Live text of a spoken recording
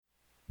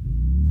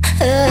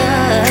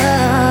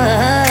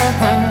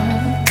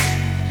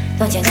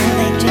you know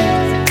that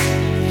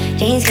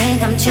dreams can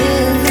come true.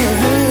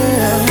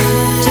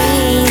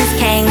 Dreams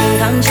can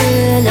come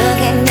true. Look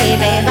at me,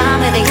 babe,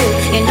 I'm with you.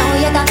 You know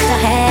you got to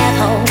have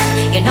hope.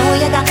 You know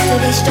you got to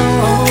be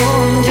strong.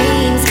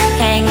 Dreams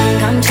can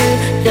come true.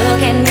 Look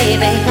at me,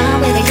 babe,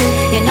 I'm with you.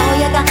 You know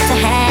you got to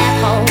have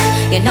hope.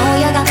 You know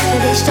you got to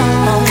be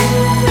strong.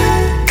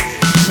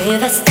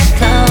 Move a step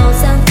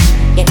closer.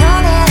 You know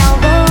that I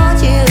want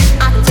you.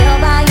 I can tell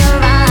by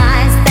your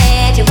eyes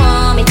that you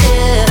want me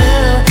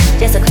to.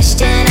 Just a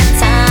question of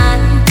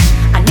time.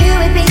 I knew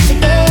we'd be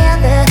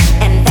together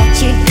and that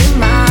you'd be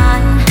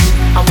mine.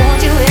 I want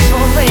you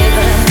here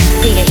forever.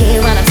 Do you hear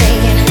what I'm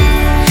saying?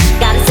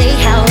 Gotta say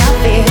how I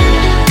feel.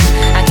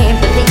 I can't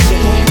believe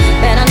it,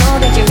 but I know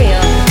that you're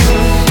real.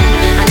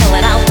 I know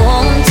what I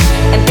want,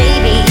 and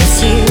baby,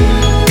 it's you.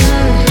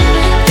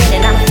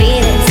 Getting out of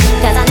feelings,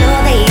 'cause I know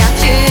they are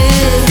true.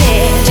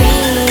 Yeah,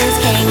 dreams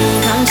can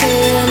come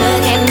true.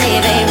 Look at me,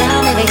 baby,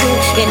 I'm with you.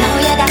 You know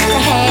you got to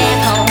have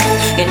hope.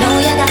 You know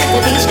you got to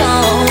be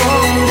strong.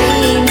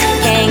 Dreams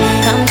can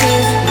come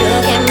true.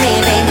 Look at me,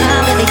 baby,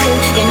 I'm with you.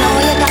 You know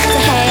you got to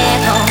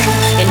have hope.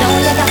 You know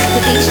you got to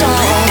be strong.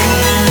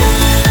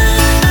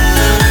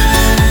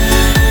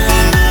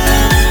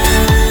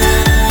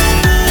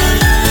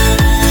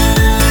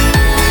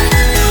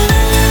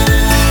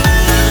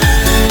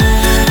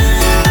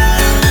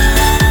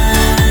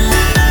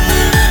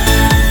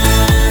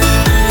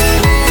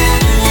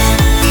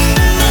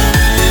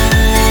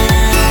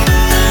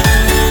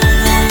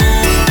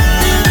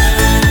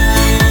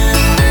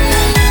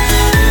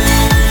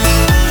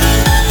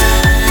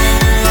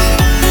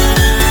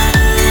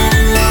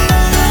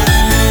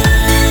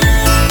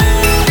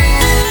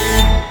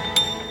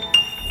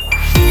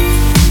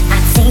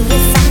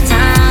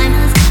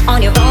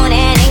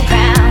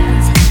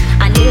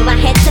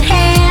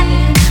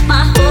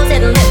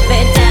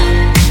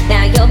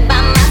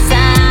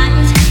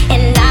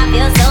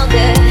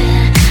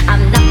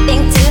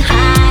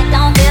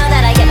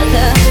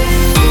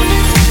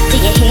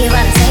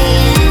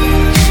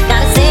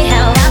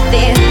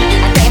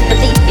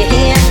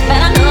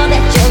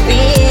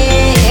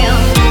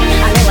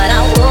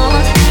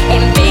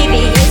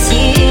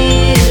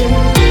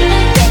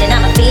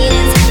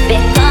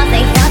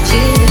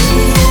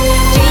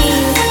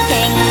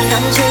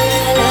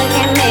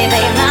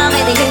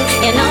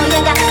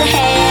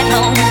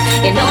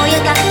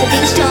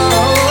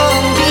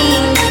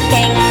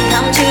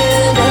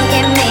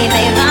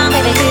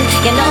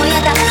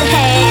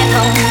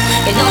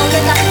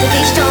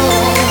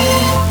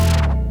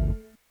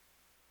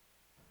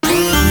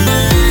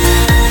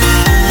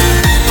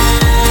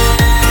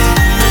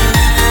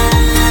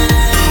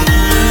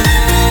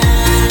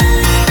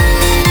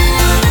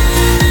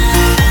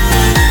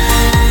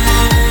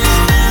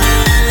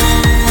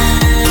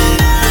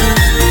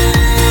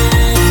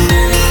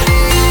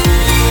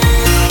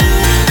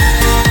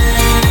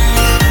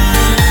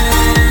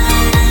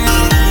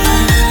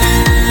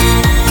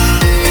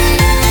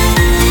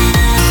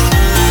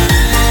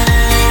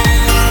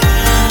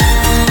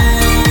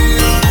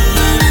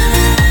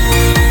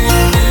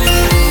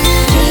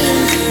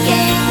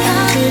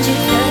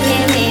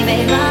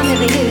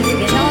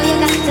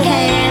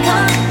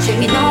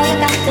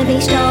 Be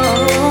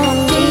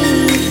strong,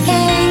 dreams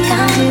can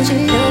come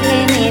true. Look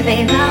at me,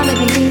 babe, I'm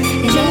with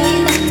you.